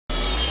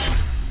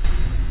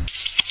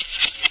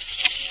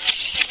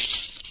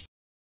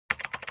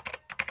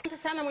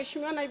sana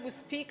Mheshimiwa Naibu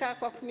Spika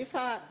kwa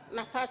kunipa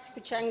nafasi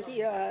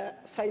kuchangia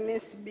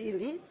finance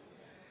bill.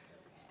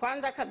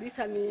 Kwanza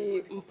kabisa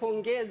ni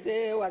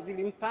mpongeze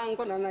Waziri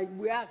Mpango na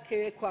naibu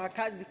yake kwa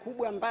kazi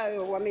kubwa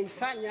ambayo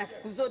wameifanya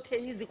siku zote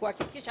hizi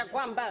kuhakikisha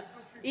kwamba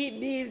hii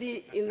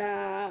bili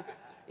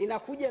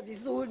inakuja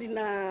vizuri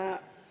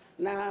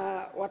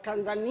na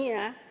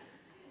Watanzania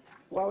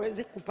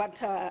waweze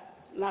kupata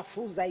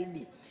nafuu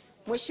zaidi.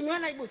 Mheshimiwa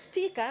Naibu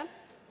Spika,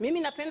 mimi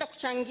napenda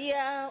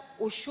kuchangia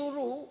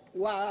ushuru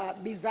wa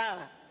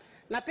bidhaa.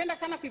 Napenda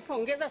sana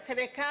kuipongeza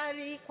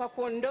serikali kwa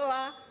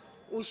kuondoa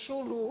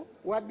ushuru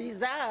wa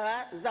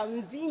bidhaa za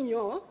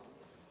mvinyo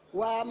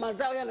wa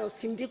mazao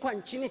yanayosindikwa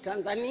nchini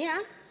Tanzania.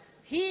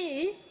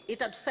 Hii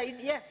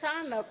itatusaidia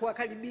sana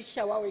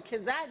kuwakaribisha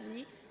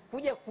wawekezaji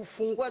kuja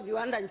kufungua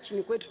viwanda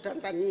nchini kwetu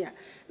Tanzania.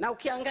 Na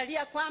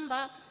ukiangalia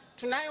kwamba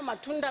tunayo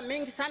matunda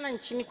mengi sana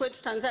nchini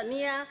kwetu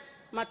Tanzania,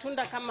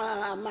 matunda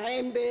kama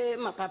maembe,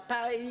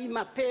 mapapai,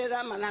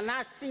 mapera,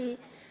 mananasi,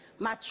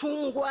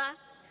 machungwa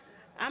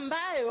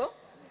ambayo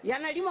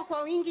yanalimwa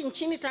kwa wingi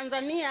nchini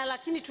Tanzania,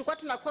 lakini tulikuwa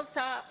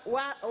tunakosa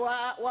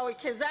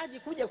wawekezaji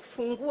kuja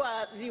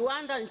kufungua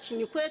viwanda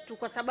nchini kwetu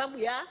kwa sababu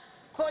ya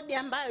kodi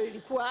ambayo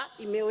ilikuwa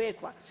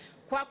imewekwa.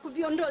 Kwa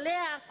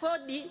kuviondolea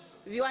kodi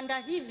viwanda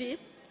hivi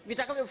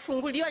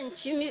vitakavyofunguliwa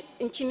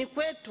nchini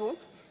kwetu,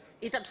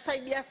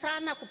 itatusaidia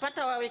sana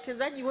kupata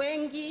wawekezaji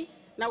wengi.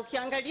 Na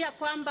ukiangalia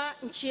kwamba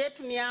nchi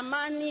yetu ni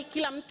amani,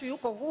 kila mtu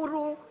yuko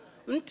huru,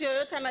 mtu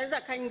yoyote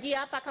anaweza kaingia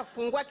hapa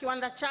akafungua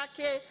kiwanda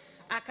chake,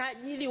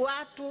 akaajiri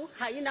watu,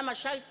 haina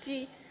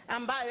masharti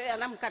ambayo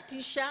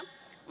yanamkatisha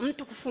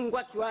mtu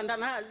kufungua kiwanda.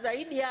 Na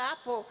zaidi ya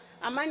hapo,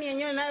 amani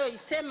yenyewe nayo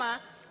isema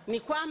ni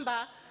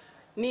kwamba,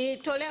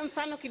 nitolee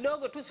mfano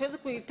kidogo tu, siwezi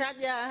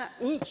kuitaja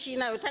nchi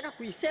inayotaka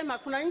kuisema.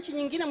 Kuna nchi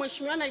nyingine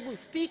Mheshimiwa Naibu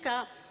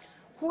Spika,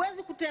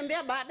 huwezi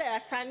kutembea baada ya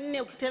saa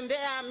 4,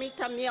 ukitembea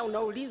mita 100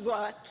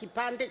 unaulizwa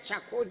kipande cha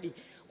kodi.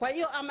 Kwa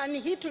hiyo amani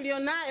hii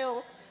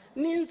tulionayo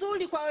ni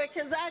nzuri kwa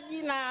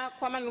wawekezaji na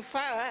kwa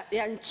manufaa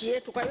ya nchi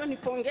yetu. Kwa hiyo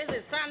nipongeze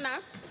sana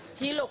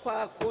hilo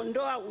kwa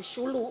kuondoa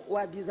ushuru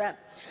wa bidhaa.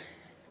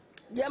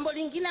 Jambo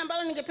lingine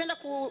ambalo ningependa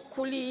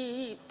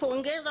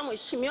kulipongeza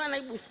Mheshimiwa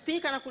Naibu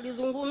Spika na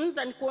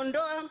kulizungumza ni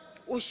kuondoa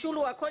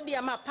ushuru wa kodi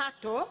ya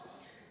mapato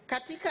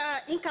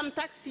katika Income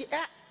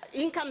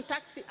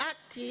Tax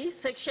Act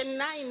Section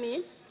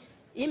 9.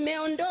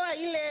 Imeondoa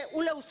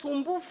ule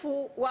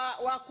usumbufu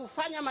wa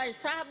kufanya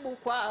mahesabu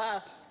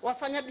kwa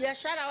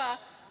wafanyabiashara wa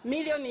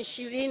milioni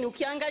 20.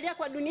 Ukiangalia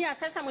kwa dunia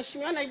sasa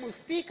Mheshimiwa Naibu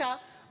Spika,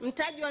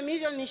 mtaji wa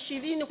milioni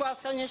 20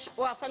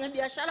 kwa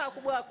wafanyabiashara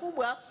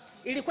wakubwa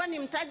ilikuwa ni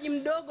mtaji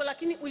mdogo,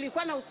 lakini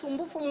ulikuwa na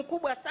usumbufu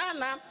mkubwa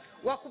sana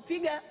wa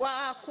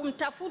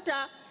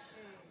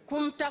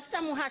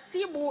kumtafuta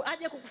muhasibu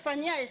aje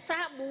kukufanyia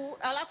hesabu,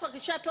 alafu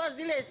akishatoa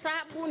zile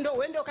hesabu ndo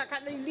uende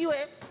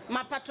ukakadiriwe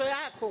mapato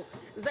yako.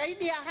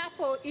 Zaidi ya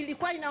hapo,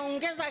 ilikuwa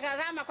inaongeza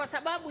gharama kwa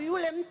sababu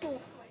yule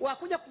mtu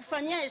wakuja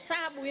kufanyia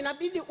hesabu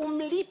inabidi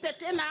umlipe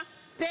tena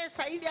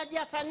pesa ili aje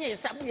afanye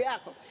hesabu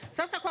yako.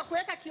 Sasa kwa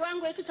kuweka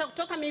kiwango hiki cha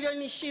kutoka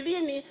milioni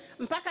 20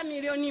 mpaka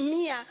milioni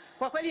 100,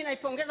 kwa kweli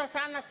naipongeza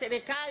sana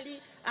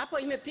serikali. Hapo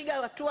imepiga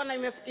hatua na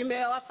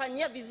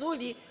imewafanyia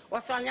vizuri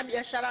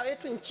wafanyabiashara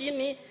wetu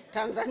nchini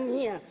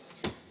Tanzania.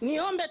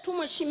 Niombe tu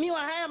Mheshimiwa,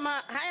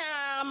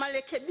 haya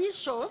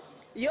marekebisho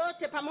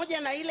yote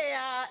pamoja na ile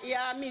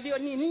ya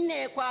milioni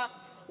 4 kwa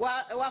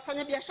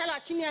wafanyabiashara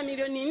chini ya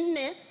milioni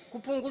 4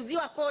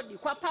 kupunguziwa kodi,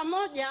 kwa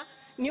pamoja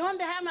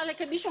niombe haya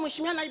marekebisho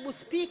Mheshimiwa Naibu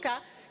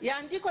Spika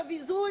yaandikwe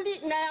vizuri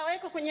na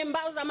yawekwe kwenye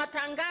mbao za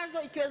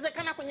matangazo,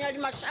 ikiwezekana kwenye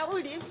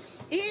halmashauri,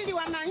 ili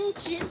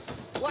wananchi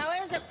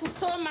waweze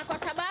kusoma, kwa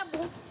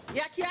sababu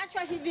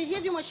yakiachwa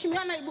hivi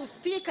Mheshimiwa Naibu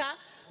Spika,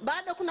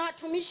 bado kuna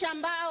watumishi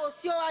ambao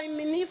sio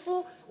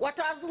waaminifu,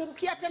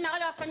 watawazungukia tena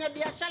wale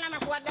wafanyabiashara na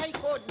kuwadai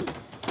kodi.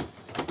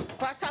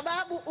 Kwa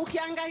sababu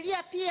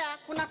ukiangalia pia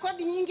kuna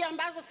kodi nyingi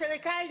ambazo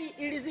serikali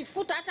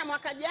ilizifuta hata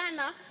mwaka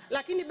jana,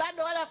 lakini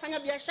bado wale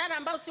wafanyabiashara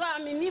ambao sio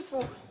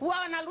waaminifu huwa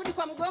wanarudi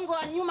kwa mgongo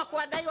wa nyuma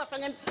kuwadai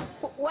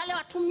wale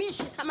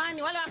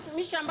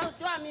watumishi ambao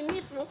sio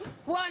waaminifu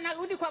huwa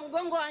wanarudi kwa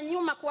mgongo wa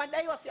nyuma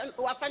kuwadai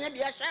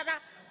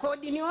wafanyabiashara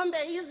kodi.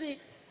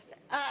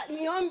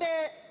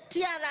 Niombe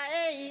TRA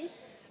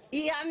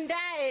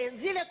iandae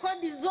zile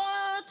kodi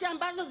zote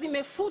ambazo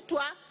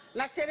zimefutwa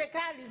na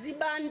serikali,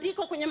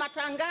 zibandiko kwenye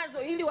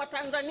matangazo ili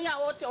Watanzania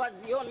wote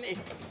wazione.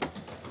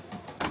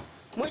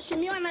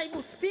 Mheshimiwa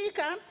Naibu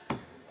Spika,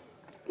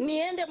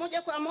 niende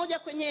moja kwa moja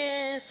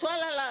kwenye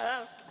swala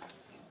la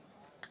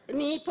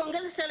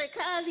nipongeze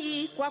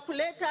serikali kwa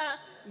kuleta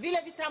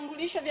vile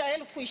vitambulisho vya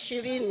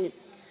 20,000.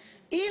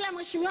 Ila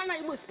Mheshimiwa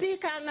Naibu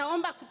Spika,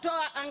 naomba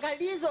kutoa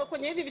angalizo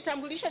kwenye hivi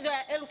vitambulisho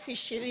vya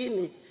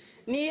 20,000.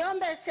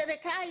 Niombe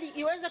serikali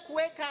iweze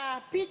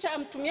kuweka picha ya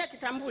mtumia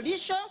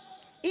kitambulisho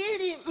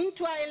ili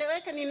mtu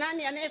aeleweke ni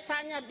nani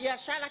anayefanya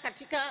biashara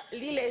katika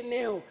lile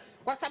eneo.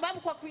 kwa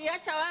sababu kwa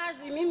kuiacha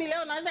wazi, mimi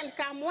leo naweza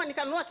nikaamua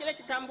nikanunua kile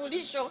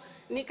kitambulisho,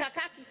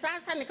 nikakaa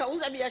kisasa,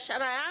 nikauza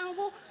biashara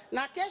yangu,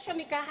 na kesho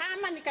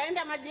nikahama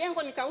nikaenda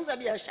majengo nikauza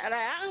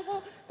biashara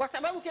yangu, kwa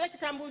sababu kile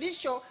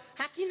kitambulisho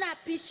hakina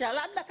picha.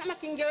 Labda kama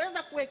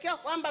kingeweza kuwekewa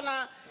kwamba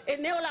na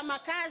eneo la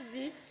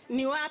makazi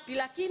ni wapi,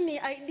 lakini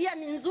idea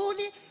ni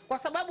nzuri, kwa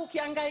sababu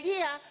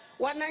ukiangalia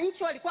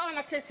wananchi walikuwa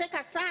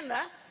wanateseka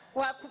sana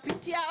kwa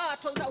kupitia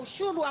watoza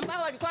ushuru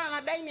ambao walikuwa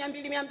wanadai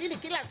 200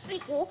 kila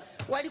siku.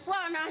 Walikuwa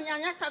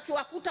wananyanyasa,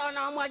 wakiwakuta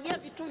wanawamwagia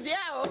vitu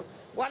vyao,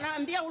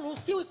 wanaambia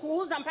uruhusiwi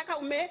kuuza mpaka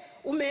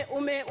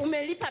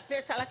umelipa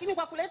pesa. Lakini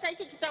kwa kuleta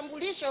hiki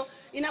kitambulisho,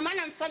 ina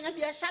maana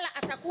mfanyabiashara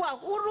atakuwa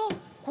huru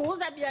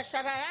kuuza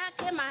biashara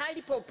yake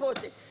mahali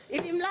popote,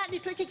 ili mradi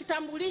tu hiki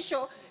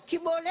kitambulisho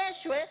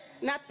kiboreshwe,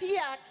 na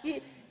pia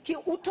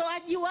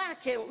utoaji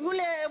wake.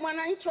 Yule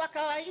mwananchi wa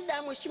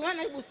kawaida, Mheshimiwa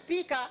Naibu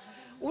Spika,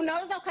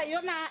 unaweza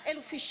ukaiona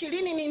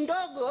 20,000 ni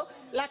ndogo,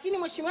 lakini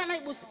Mheshimiwa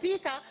Naibu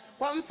Spika,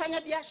 kwa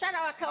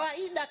mfanyabiashara wa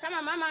kawaida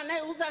kama mama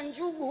anayeuza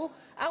njugu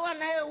au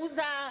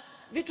anayeuza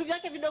vitu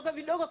vyake vidogo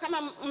vidogo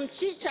kama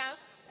mchicha,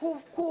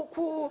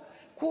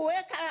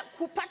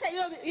 kupata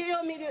hiyo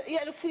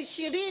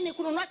 20,000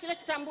 kununua kile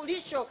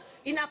kitambulisho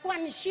inakuwa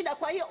ni shida.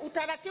 Kwa hiyo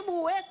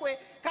utaratibu uwekwe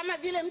kama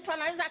vile mtu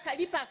anaweza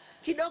akalipa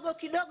kidogo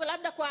kidogo,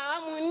 labda kwa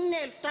awamu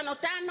 4,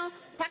 5,500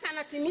 mpaka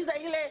anatimiza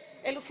ile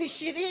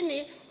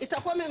 20,000.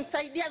 Itakuwa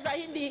imemsaidia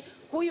zaidi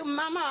huyu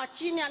mama wa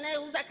chini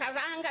anayeuza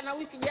karanga, na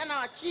huyu kijana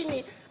wa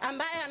chini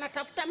ambaye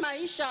anatafuta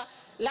maisha,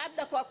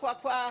 labda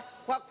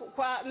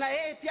na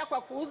yeye pia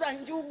kwa kuuza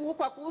njugu,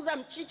 kwa kuuza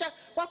mchicha,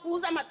 kwa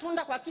kuuza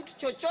matunda, kwa kitu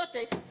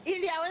chochote,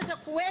 ili aweze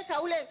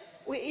kuweka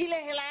ile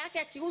hela yake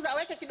akiuza,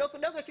 aweke kidogo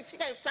kidogo,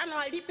 ikifika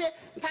 5,000 alipe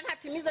mpaka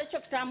atimiza hicho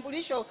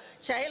kitambulisho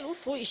cha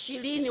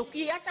 20,000.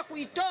 Ukiacha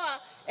kuitoa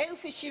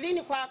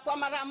 20,000 kwa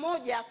mara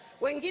moja,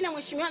 wengine,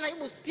 Mheshimiwa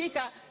Naibu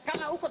Spika,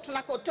 kama huko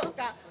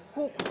tunakotoka,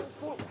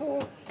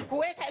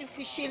 kuweka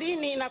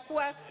 20,000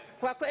 inakuwa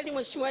kwa kweli,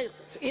 Mheshimiwa,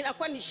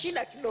 inakuwa ni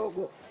shida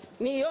kidogo.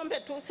 Niombe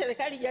tu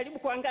serikali jaribu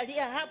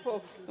kuangalia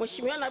hapo,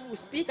 Mheshimiwa Naibu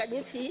Spika,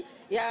 jinsi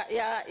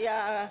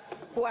ya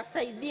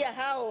kuwasaidia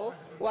hao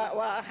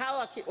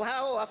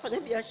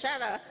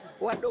wafanyabiashara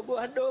wadogo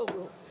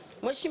wadogo.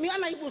 Mheshimiwa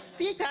Naibu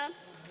Spika,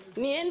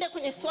 niende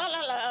kwenye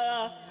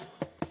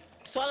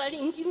swala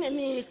lingine,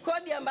 ni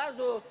kodi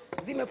ambazo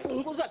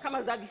zimepunguzwa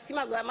kama za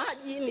visima za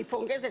maji.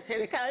 Nipongeze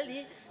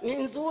serikali, ni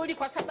nzuri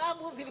kwa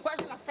sababu zilikuwa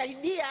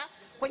zinasaidia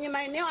kwenye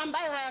maeneo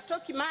ambayo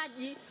hayatoki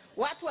maji.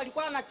 Watu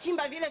walikuwa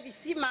wanachimba vile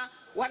visima,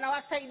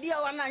 wanawasaidia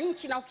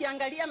wananchi, na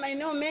ukiangalia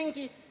maeneo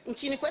mengi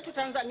nchini kwetu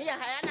Tanzania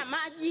hayana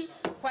maji.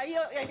 Kwa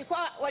hiyo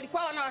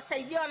walikuwa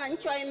wanawasaidia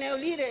wananchi wa eneo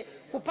lile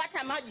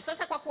kupata maji.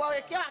 Sasa kwa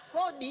kuwawekea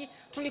kodi,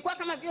 tulikuwa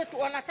kama vile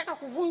wanataka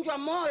kuvunjwa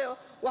moyo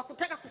wa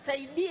kutaka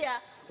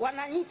kusaidia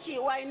wananchi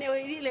wa eneo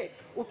lile.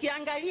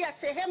 Ukiangalia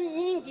sehemu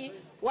nyingi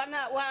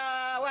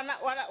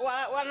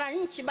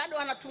wananchi bado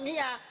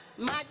wanatumia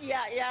maji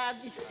ya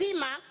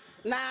visima,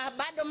 na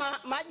bado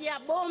maji ya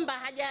bomba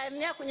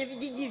hajaenea kwenye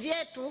vijiji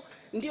vyetu.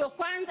 Ndio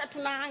kwanza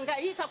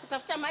tunahangaika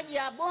kutafuta maji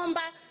ya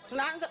bomba.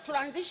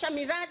 Tunaanzisha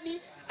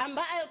miradi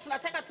ambayo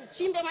tunataka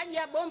tuchimbe maji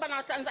ya bomba na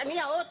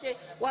Watanzania wote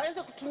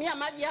waweze kutumia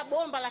maji ya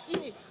bomba.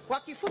 Lakini kwa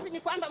kifupi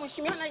ni kwamba,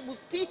 Mheshimiwa Naibu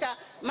Spika,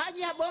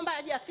 maji ya bomba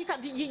hajafika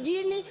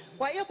vijijini.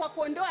 Kwa hiyo kwa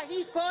kuondoa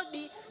hii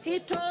kodi, hii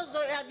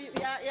tozo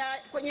ya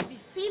kwenye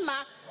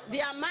visima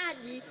vya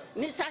maji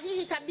ni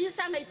sahihi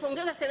kabisa.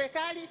 Naipongeza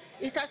serikali,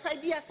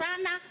 itasaidia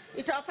sana,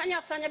 itawafanya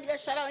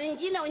wafanyabiashara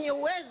wengine wenye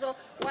uwezo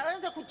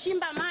waweze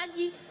kuchimba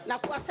maji na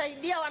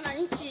kuwasaidia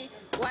wananchi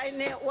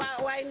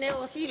wa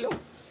eneo hilo.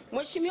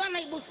 Mheshimiwa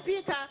Naibu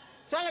Spika,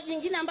 swala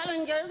jingine ambalo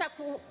ningeweza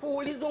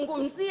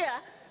kulizungumzia,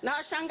 na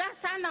washangaa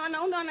sana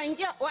wanaume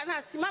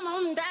wanasimama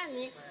humu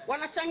ndani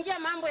wanachangia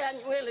mambo ya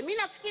nywele. Mimi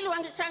nafikiri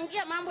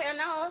wangechangia mambo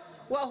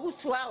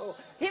yanayowahusu wao.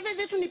 Hivi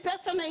vitu ni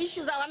personal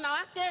issue za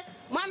wanawake.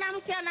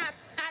 Mwanamke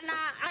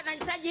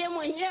anahitaji yeye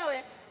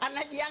mwenyewe,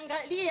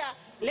 anajiangalia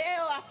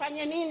leo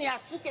afanye nini,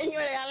 asuke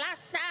nywele ya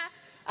rasta,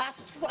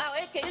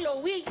 aweke hilo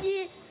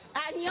wigi,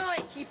 anyoe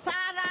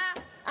kipara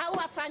au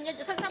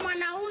afanyeje. Sasa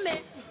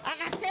mwanaume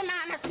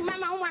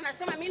anasimama huko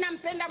anasema mimi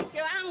nampenda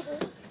mke wangu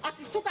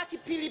akisuka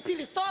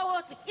kipilipili. So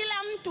wote, kila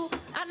mtu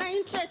ana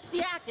interest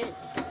yake.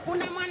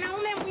 Kuna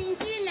mwanaume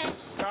mwingine,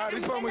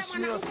 taarifa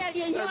Mheshimiwa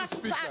Naibu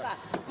Spika,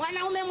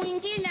 mwanaume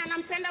mwingine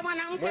anampenda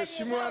mwanamke.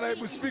 Mheshimiwa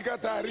Naibu Spika,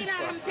 taarifa.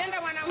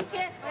 Anampenda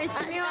mwanamke.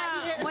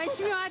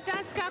 Mheshimiwa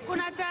Taska,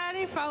 kuna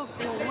taarifa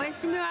huko.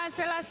 Mheshimiwa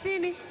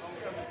 30.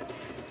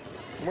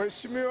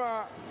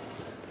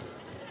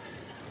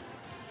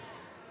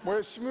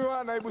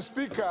 Mheshimiwa Naibu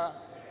Spika,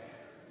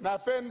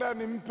 napenda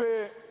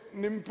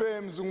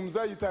nimpe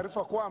mzungumzaji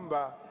taarifa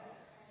kwamba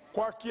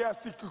kwa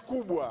kiasi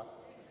kikubwa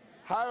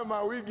hayo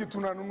mawigi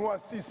tunanunua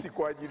sisi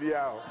kwa ajili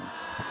yao.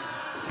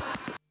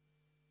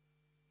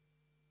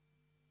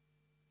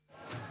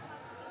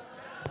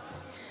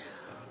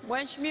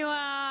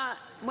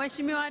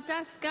 Mheshimiwa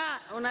Taska,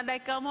 una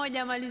dakika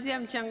moja, malizia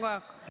mchango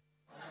wako.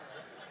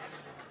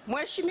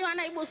 Mheshimiwa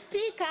Naibu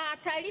Spika,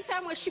 taarifa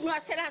ya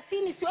Mheshimiwa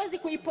Serikali siwezi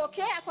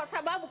kuipokea kwa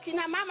sababu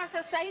kina mama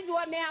sasa hivi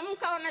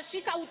wameamka,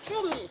 wanashika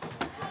uchumi.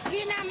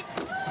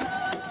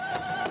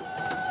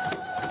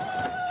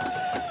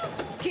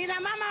 Kina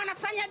mama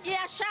wanafanya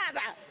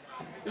biashara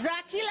za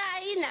kila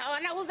aina,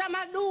 wanauza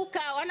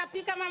maduka,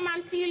 wanapika mama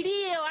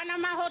ntilie, wana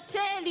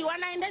mahoteli,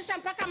 wanaendesha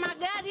mpaka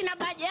magari na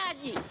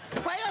bajaji.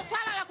 Kwa hiyo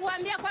swala la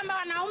kuambia kwamba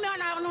wanaume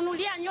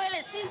wananunulia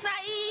nywele si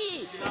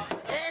sahihi.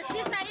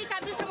 Si sahihi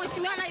kabisa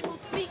Mheshimiwa Naibu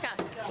Spika.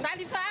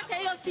 Taarifa yake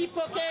hiyo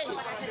siipokei.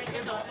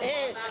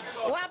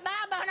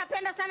 Wababa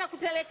wanapenda sana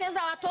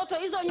kutelekeza watoto,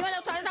 hizo nywele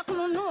utaweza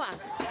kununua?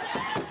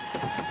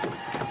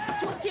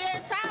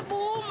 Tukihesabu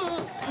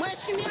humu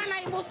Mheshimiwa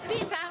Naibu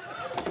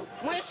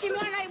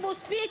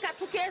Spika,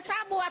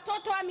 tukihesabu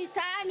watoto wa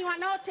mitaani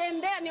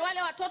wanaotembea ni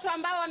wale watoto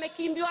ambao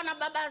wamekimbiwa na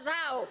baba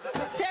zao.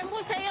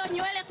 Sembuse hiyo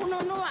nywele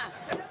kununua.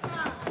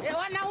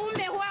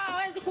 Wanaume huwa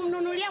hawezi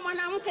kumnunulia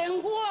mwanamke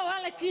nguo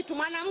wala kitu.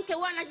 Mwanamke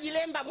huwa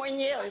anajiremba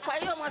mwenyewe. Kwa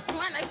hiyo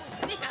Mheshimiwa Naibu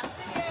Spika,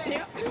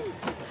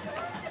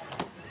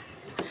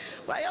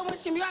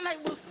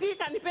 Naibu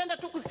Spika, nipende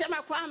tu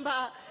kusema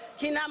kwamba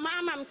kina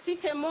mama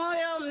msife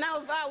moyo,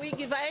 mnaovaa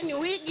wigi vaeni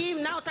wigi,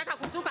 mnaotaka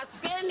kusuka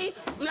sukeni,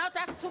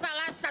 mnaotaka kusuka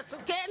rasta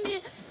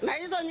sukeni, na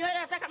hizo nywele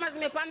hata kama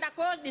zimepanda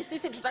kodi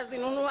sisi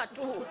tutazinunua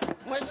tu.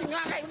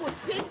 Mheshimiwa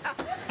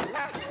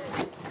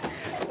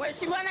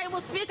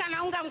Naibu Spika,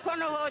 naunga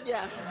mkono hoja.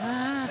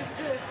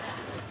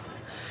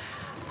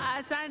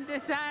 Asante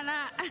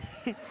sana.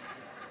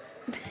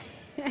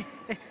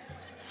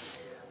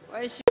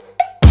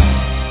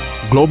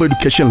 Global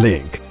Education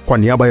Link kwa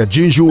niaba ya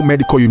Jinju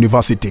Medical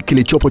University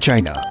kilichopo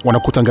China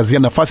wanakutangazia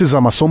nafasi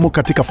za masomo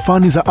katika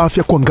fani za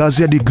afya kwa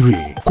ngazi ya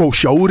degree. Kwa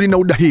ushauri na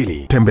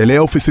udahili,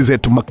 tembelea ofisi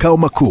zetu makao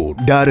makuu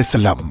Dar es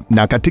Salaam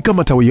na katika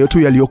matawi yetu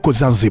yaliyoko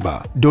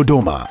Zanzibar,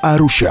 Dodoma,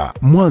 Arusha,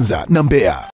 Mwanza na Mbeya.